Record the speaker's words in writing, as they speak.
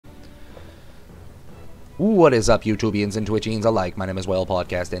What is up, YouTubians and Twitchians alike? My name is Whale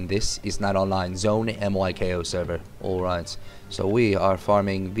Podcast, and this is Night Online Zone MYKO server. Alright, so we are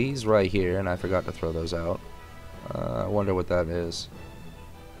farming these right here, and I forgot to throw those out. I wonder what that is.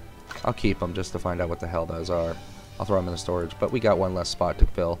 I'll keep them just to find out what the hell those are. I'll throw them in the storage, but we got one less spot to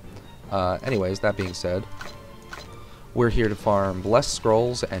fill. Anyways, that being said, we're here to farm blessed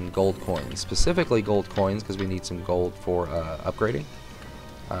scrolls and gold coins. Specifically gold coins, because we need some gold for upgrading.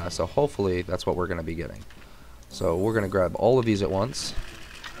 So hopefully that's what we're going to be getting. So we're going to grab all of these at once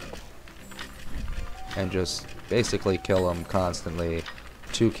and just basically kill them constantly.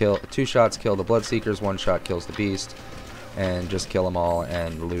 Two shots kill the Bloodseekers, one shot kills the beast, and just kill them all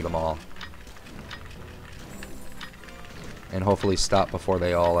and loot them all. And hopefully stop before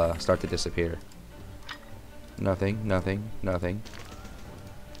they all start to disappear. Nothing, nothing, nothing.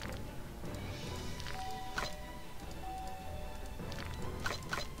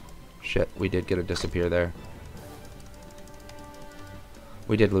 Shit, we did get a disappear there.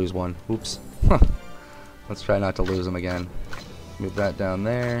 We did lose one. Oops. Let's try not to lose them again. Move that down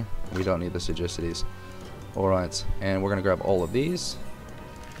there. We don't need the sagicities. Alright, and we're going to grab all of these.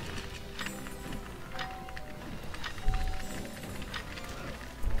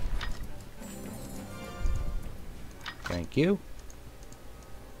 Thank you.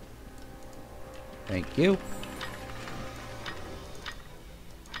 Thank you.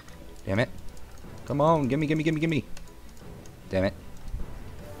 Damn it. Come on, gimme, gimme, gimme, gimme. Damn it.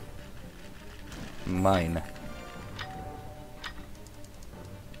 Mine.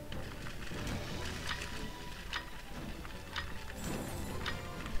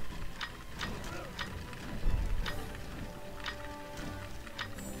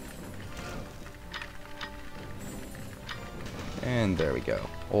 And there we go.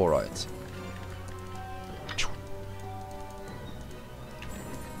 Alright.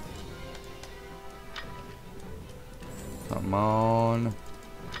 Come on.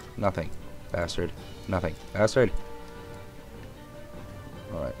 Nothing. Bastard. Nothing. Bastard.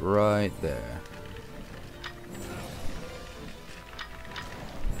 Alright, right there.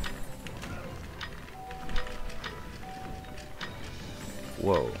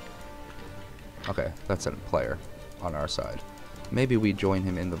 Whoa. Okay, that's a player on our side. Maybe we join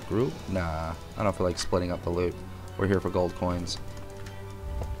him in the group? Nah, I don't feel like splitting up the loot. We're here for gold coins.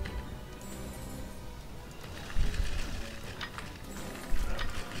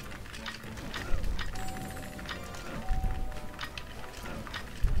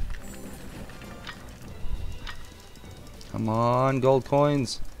 Come on, gold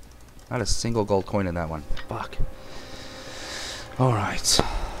coins. Not a single gold coin in that one. Fuck. Alright.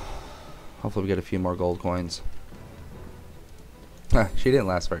 Hopefully we get a few more gold coins. She didn't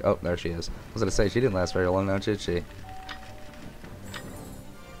last very... Oh, there she is. I was going to say, she didn't last very long now, did she?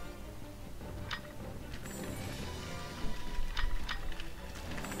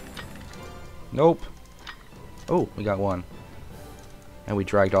 Nope. Oh, we got one. And we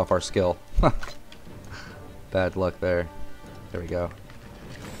dragged off our skill. Bad luck there. There we go.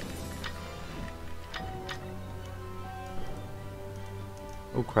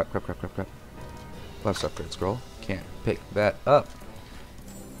 Oh, crap, crap, crap, crap, crap. Left upgrade scroll. Can't pick that up.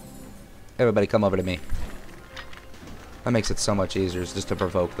 Everybody come over to me. That makes it so much easier just to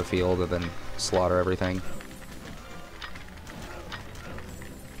provoke the field and then slaughter everything.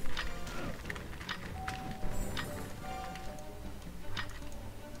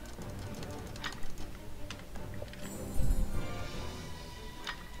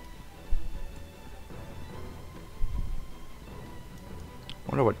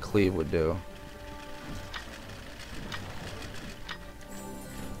 Wonder what cleave would do.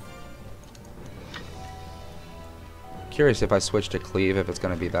 Curious if I switch to cleave if it's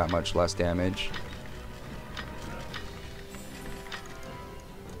going to be that much less damage.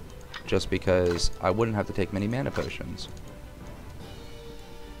 Just because I wouldn't have to take many mana potions.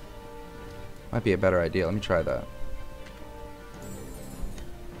 Might be a better idea. Let me try that.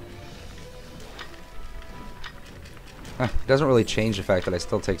 It doesn't really change the fact that it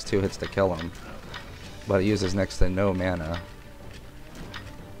still takes 2 hits to kill him. But it uses next to no mana.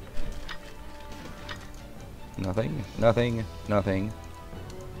 Nothing, nothing, nothing.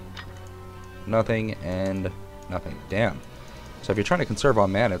 Nothing, and nothing. Damn. So if you're trying to conserve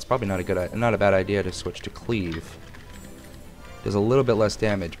on mana, it's probably not a bad idea to switch to cleave. Does a little bit less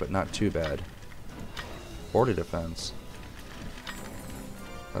damage, but not too bad. Border defense.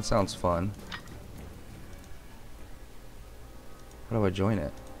 That sounds fun. How do I join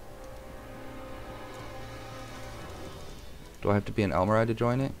it? Do I have to be an Elmaride to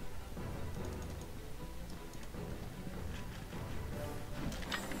join it?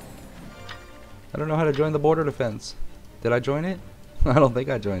 I don't know how to join the border defense. Did I join it? I don't think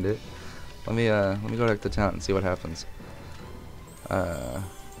I joined it. Let me go back to town and see what happens.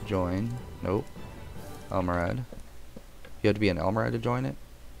 Join. Nope. Elmerad. You have to be an Elmerad to join it?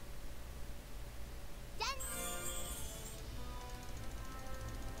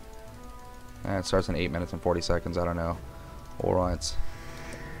 It starts in 8 minutes and 40 seconds. I don't know. Alright.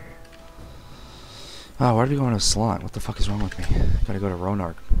 Oh, why did we go into a slot? What the fuck is wrong with me? Gotta go to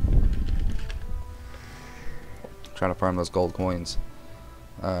Ronark. Trying to farm those gold coins.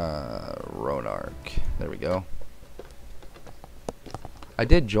 Ronark. There we go. I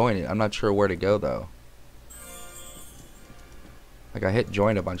did join it. I'm not sure where to go though. Like I hit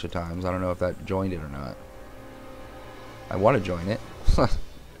join a bunch of times. I don't know if that joined it or not. I want to join it.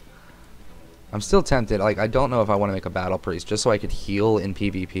 I'm still tempted. Like I don't know if I want to make a battle priest just so I could heal in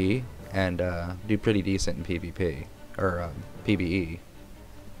PvP and do pretty decent in PvP or PvE.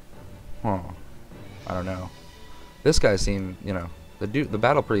 Huh. I don't know. This guy seemed, you know, the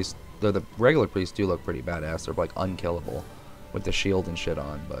battle priest, the regular priests do look pretty badass. They're like unkillable with the shield and shit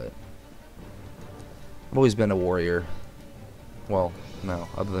on, but I've always been a warrior. Well, no,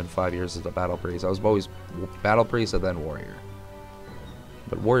 other than 5 years as a battle priest. I was always battle priest and then warrior.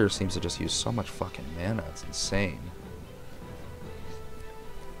 But warrior seems to just use so much fucking mana. It's insane.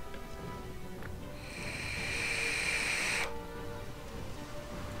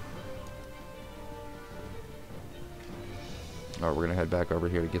 Alright, we're gonna head back over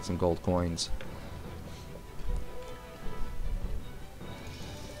here to get some gold coins.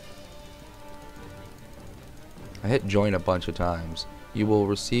 I hit join a bunch of times. You will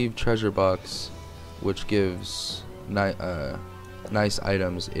receive treasure bucks, which gives nice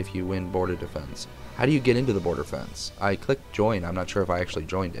items if you win border defense. How do you get into the border fence? I clicked join. I'm not sure if I actually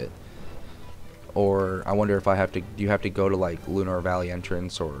joined it. Or I wonder if I have to. Do you have to go to like Lunar Valley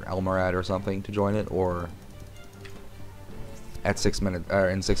entrance or Elmerad or something to join it, or at 6 minutes or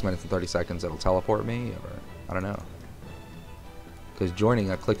in 6 minutes and 30 seconds it'll teleport me, or I don't know. Because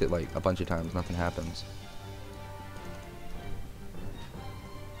joining, I clicked it like a bunch of times, nothing happens.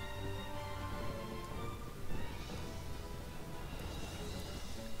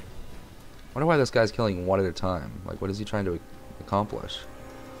 I wonder why this guy's killing one at a time. Like, what is he trying to accomplish?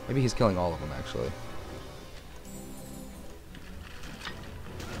 Maybe he's killing all of them, actually.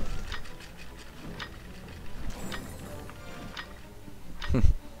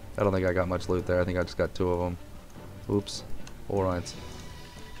 I don't think I got much loot there. I think I just got 2 of them. Oops. Alright.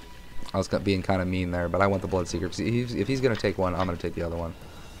 I was being kind of mean there, but I want the Bloodseeker. If he's going to take one, I'm going to take the other one.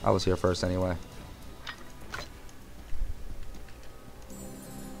 I was here first anyway.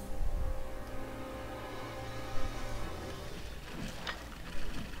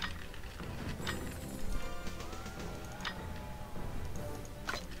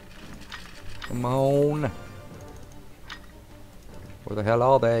 Come on. Where the hell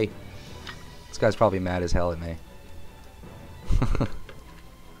are they? This guy's probably mad as hell at me.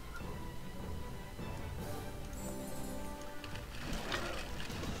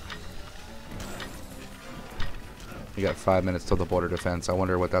 We got 5 minutes till the border defense. I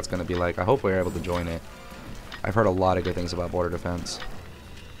wonder what that's going to be like. I hope we're able to join it. I've heard a lot of good things about border defense.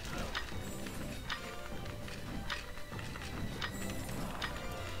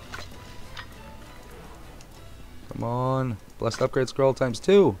 Come on. Blessed upgrade scroll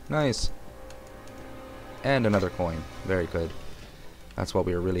 ×2. Nice. And another coin. Very good. That's what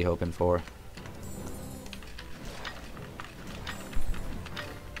we were really hoping for.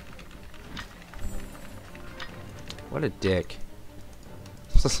 What a dick.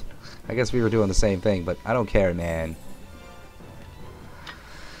 I guess we were doing the same thing, but I don't care, man.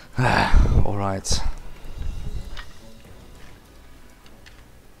 Alright.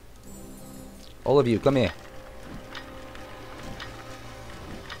 All of you, come here.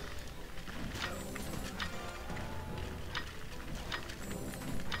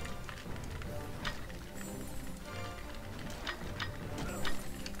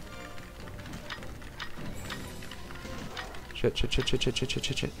 Shit. Let's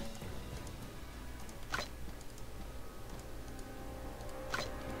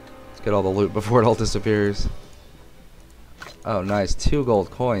get all the loot before it all disappears. Oh, nice. 2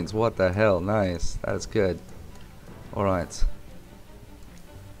 gold coins. What the hell? Nice. That is good. Alright.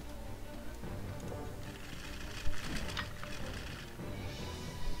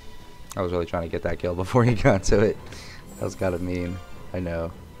 I was really trying to get that kill before he got to it. That was kind of mean. I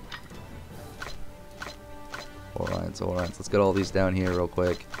know. Alright, let's get all these down here real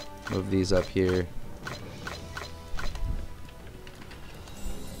quick. Move these up here.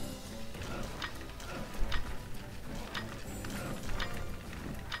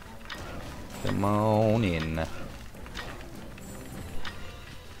 Come on in.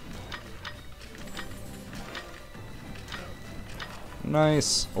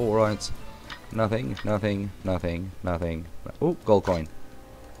 Nice. Alright. Nothing, nothing, nothing, nothing. Oh, gold coin.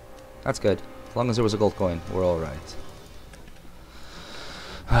 That's good. As long as there was a gold coin, we're alright.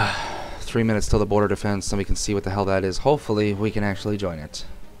 3 minutes till the border defense, so we can see what the hell that is. Hopefully, we can actually join it.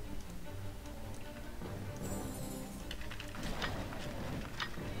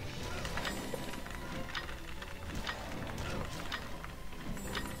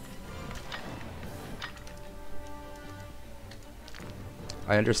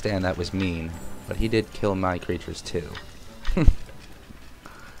 I understand that was mean, but he did kill my creatures too.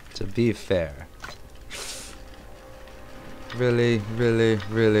 To be fair. Really, really,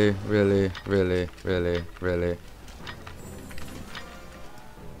 really, really, really, really, really.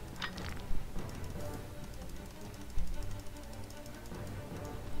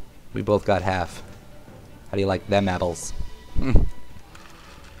 We both got half. How do you like them apples?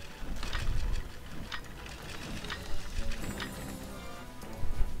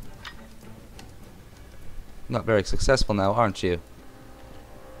 Not very successful now, aren't you?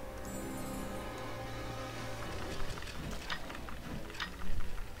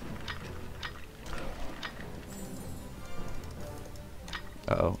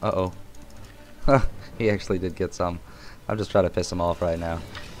 Uh-oh, uh-oh. He actually did get some. I'm just trying to piss him off right now.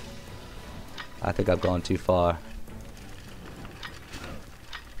 I think I've gone too far.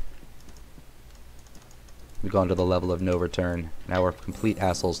 We've gone to the level of no return. Now we're complete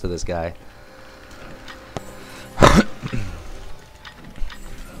assholes to this guy.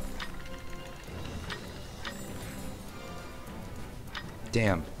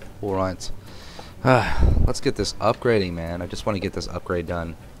 Damn. Alright. Let's get this upgrading, man. I just want to get this upgrade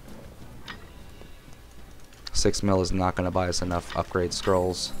done. 6 mil is not going to buy us enough upgrade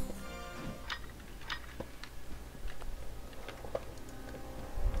scrolls.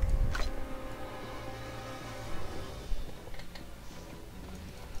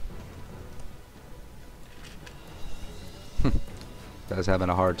 Guy's having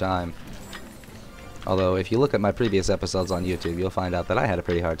a hard time. Although, if you look at my previous episodes on YouTube, you'll find out that I had a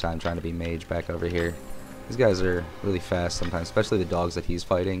pretty hard time trying to be mage back over here. These guys are really fast sometimes, especially the dogs that he's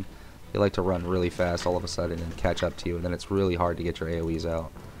fighting. They like to run really fast all of a sudden and catch up to you, and then it's really hard to get your AoEs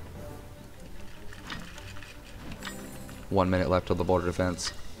out. 1 minute left till the border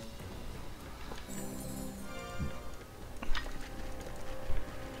defense.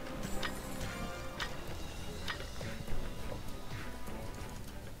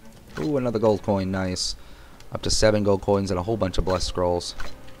 Ooh, another gold coin, nice. Up to 7 gold coins and a whole bunch of blessed scrolls.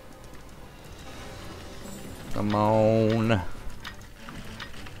 Come on.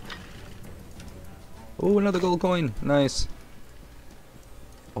 Ooh, another gold coin, nice.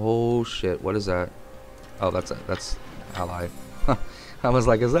 Oh shit, what is that? Oh, that's ally. I was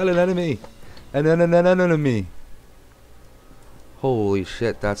like, is that an enemy? An enemy. Holy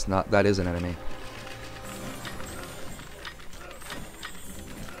shit, that is an enemy.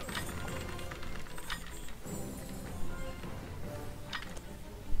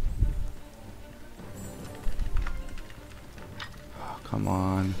 Come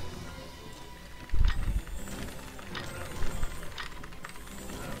on.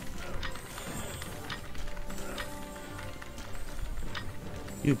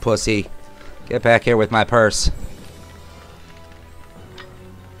 You pussy. Get back here with my purse.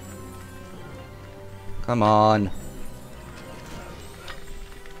 Come on.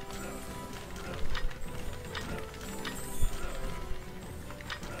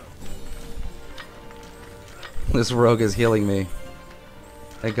 This rogue is healing me.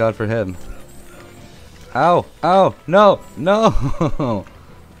 Thank God for him. Ow! Ow! No! No!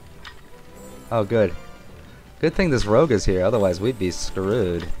 Oh, good. Good thing this rogue is here, otherwise we'd be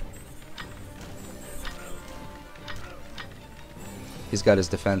screwed. He's got his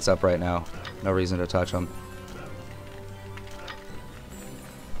defense up right now. No reason to touch him.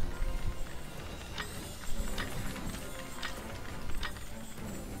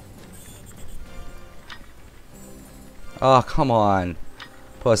 Oh, come on.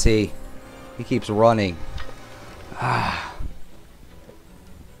 Pussy. He keeps running. Ah.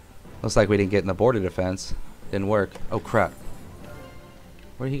 Looks like we didn't get in the border defense. Didn't work. Oh crap.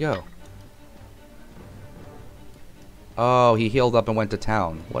 Where'd he go? Oh, he healed up and went to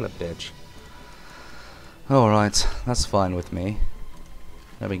town. What a bitch. Alright, that's fine with me.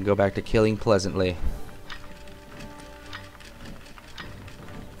 Now we can go back to killing pleasantly.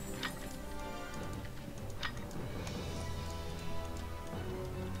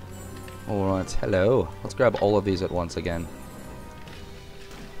 Alright, hello. Let's grab all of these at once again.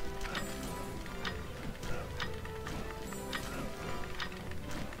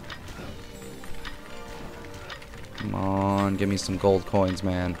 on, give me some gold coins,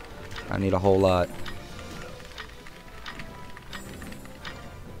 man. I need a whole lot.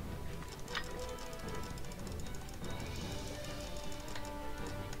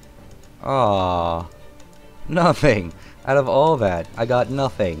 Ah, nothing. Out of all that, I got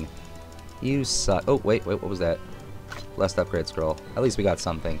nothing. You suck. Oh, wait, what was that? Last upgrade scroll. At least we got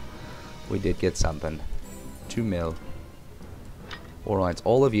something. We did get something. 2 mil. Alright,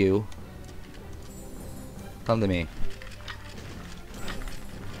 all of you, come to me.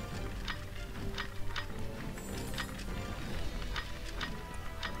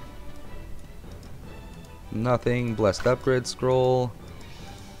 Nothing. Blessed upgrade scroll.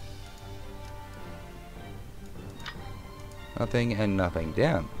 Nothing and nothing.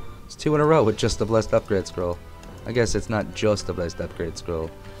 Damn. It's 2 in a row with just the blessed upgrade scroll. I guess it's not just the blessed upgrade scroll.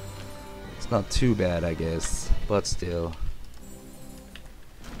 It's not too bad, I guess. But still.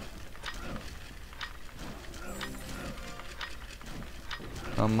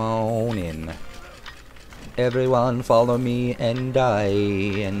 Come on in. Everyone follow me and die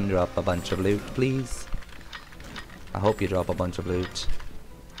and drop a bunch of loot, please. I hope you drop a bunch of loot.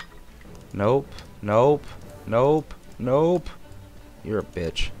 Nope. Nope. Nope. Nope. You're a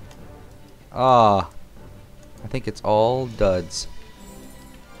bitch. Ah. I think it's all duds.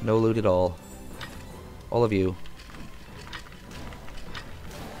 No loot at all. All of you.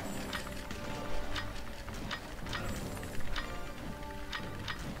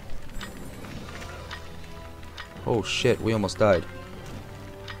 Oh shit, we almost died.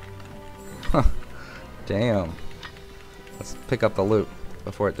 Huh. Damn. Let's pick up the loot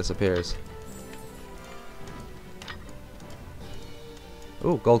before it disappears.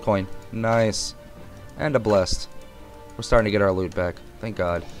 Ooh, gold coin. Nice. And a blessed. We're starting to get our loot back. Thank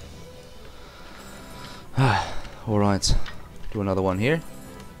God. Alright. Do another one here.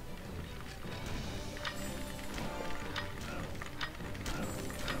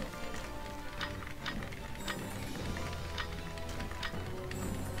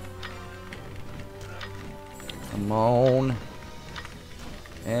 Come on.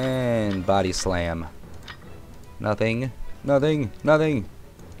 And body slam. Nothing. Nothing. Nothing.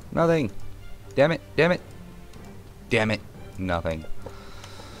 Nothing. Damn it. Damn it. Damn it. Nothing.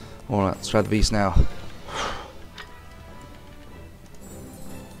 Alright, let's try the beast now.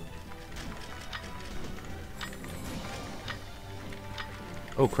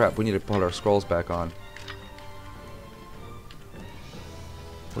 Oh crap, we need to put our scrolls back on.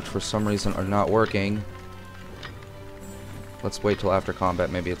 Which for some reason are not working. Let's wait till after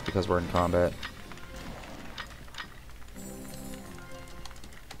combat. Maybe it's because we're in combat.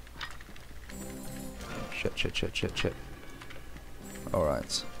 Shit, shit, shit, shit, shit.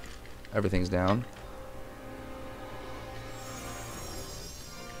 Alright. Everything's down.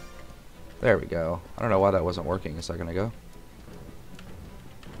 There we go. I don't know why that wasn't working a second ago.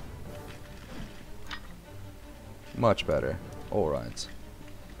 Much better. Alright.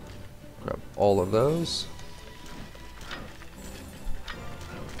 Grab all of those.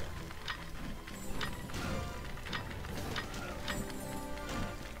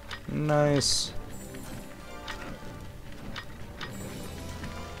 Nice.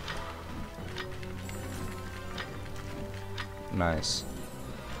 Nice.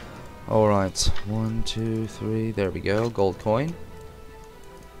 Alright. 1, 2, 3. There we go. Gold coin.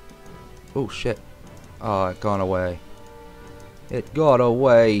 Oh shit. Oh, it gone away. It got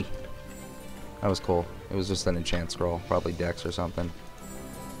away. That was cool. It was just an enchant scroll. Probably Dex or something.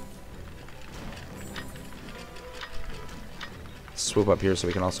 Swoop up here so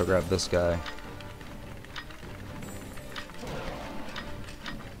we can also grab this guy.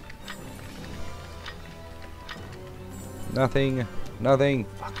 Nothing. Nothing.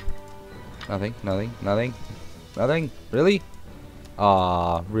 Fuck. Nothing. Nothing. Nothing. Nothing. Really?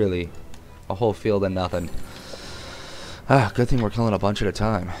 Ah, really. A whole field of nothing. Ah, good thing we're killing a bunch at a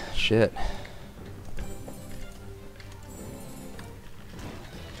time. Shit.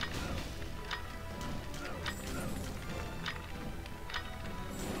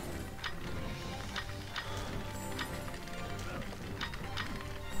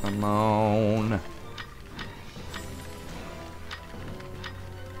 Come on.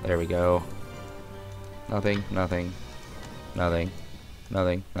 There we go. Nothing, nothing, nothing,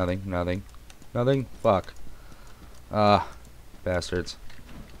 nothing, nothing, nothing, nothing. Fuck. Ah, bastards.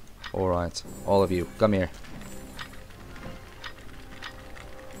 Alright, all of you, come here.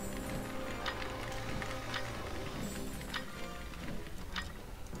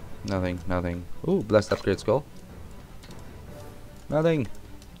 Nothing, nothing. Ooh, blessed upgrade skull. Nothing,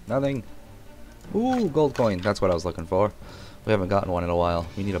 nothing. Ooh, gold coin. That's what I was looking for. We haven't gotten one in a while.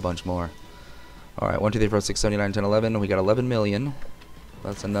 We need a bunch more. Alright, 1, 2, 3, 4, 6, 7, 8, 9, 10, 11. We got 11 million.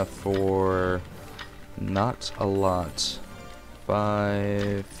 That's enough for not a lot.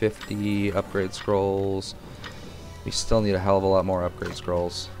 550 upgrade scrolls. We still need a hell of a lot more upgrade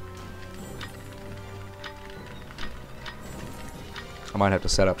scrolls. I might have to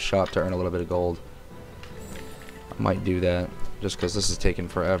set up shop to earn a little bit of gold. I might do that, just because this is taking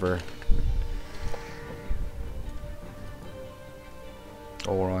forever.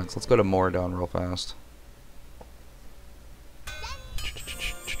 Alright, so let's go to Moradon real fast.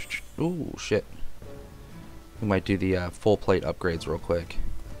 Ooh, shit. We might do the full plate upgrades real quick,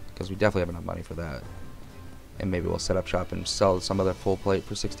 because we definitely have enough money for that. And maybe we'll set up shop and sell some other full plate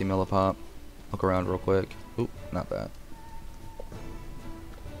for 60 mil a pop. Look around real quick. Ooh, not bad.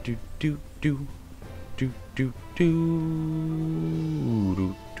 Do do do do do do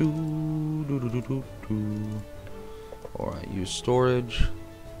do do do do do do. Alright, use storage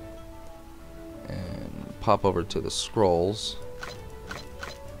and pop over to the scrolls.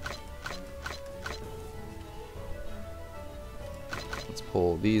 Let's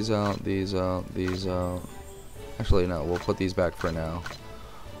pull these out, these out, these out. Actually, no, we'll put these back for now.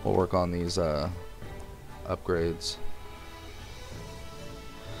 We'll work on these upgrades.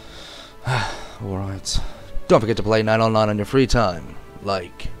 Alright. Don't forget to play 9 on 9 on your free time.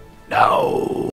 Like, now.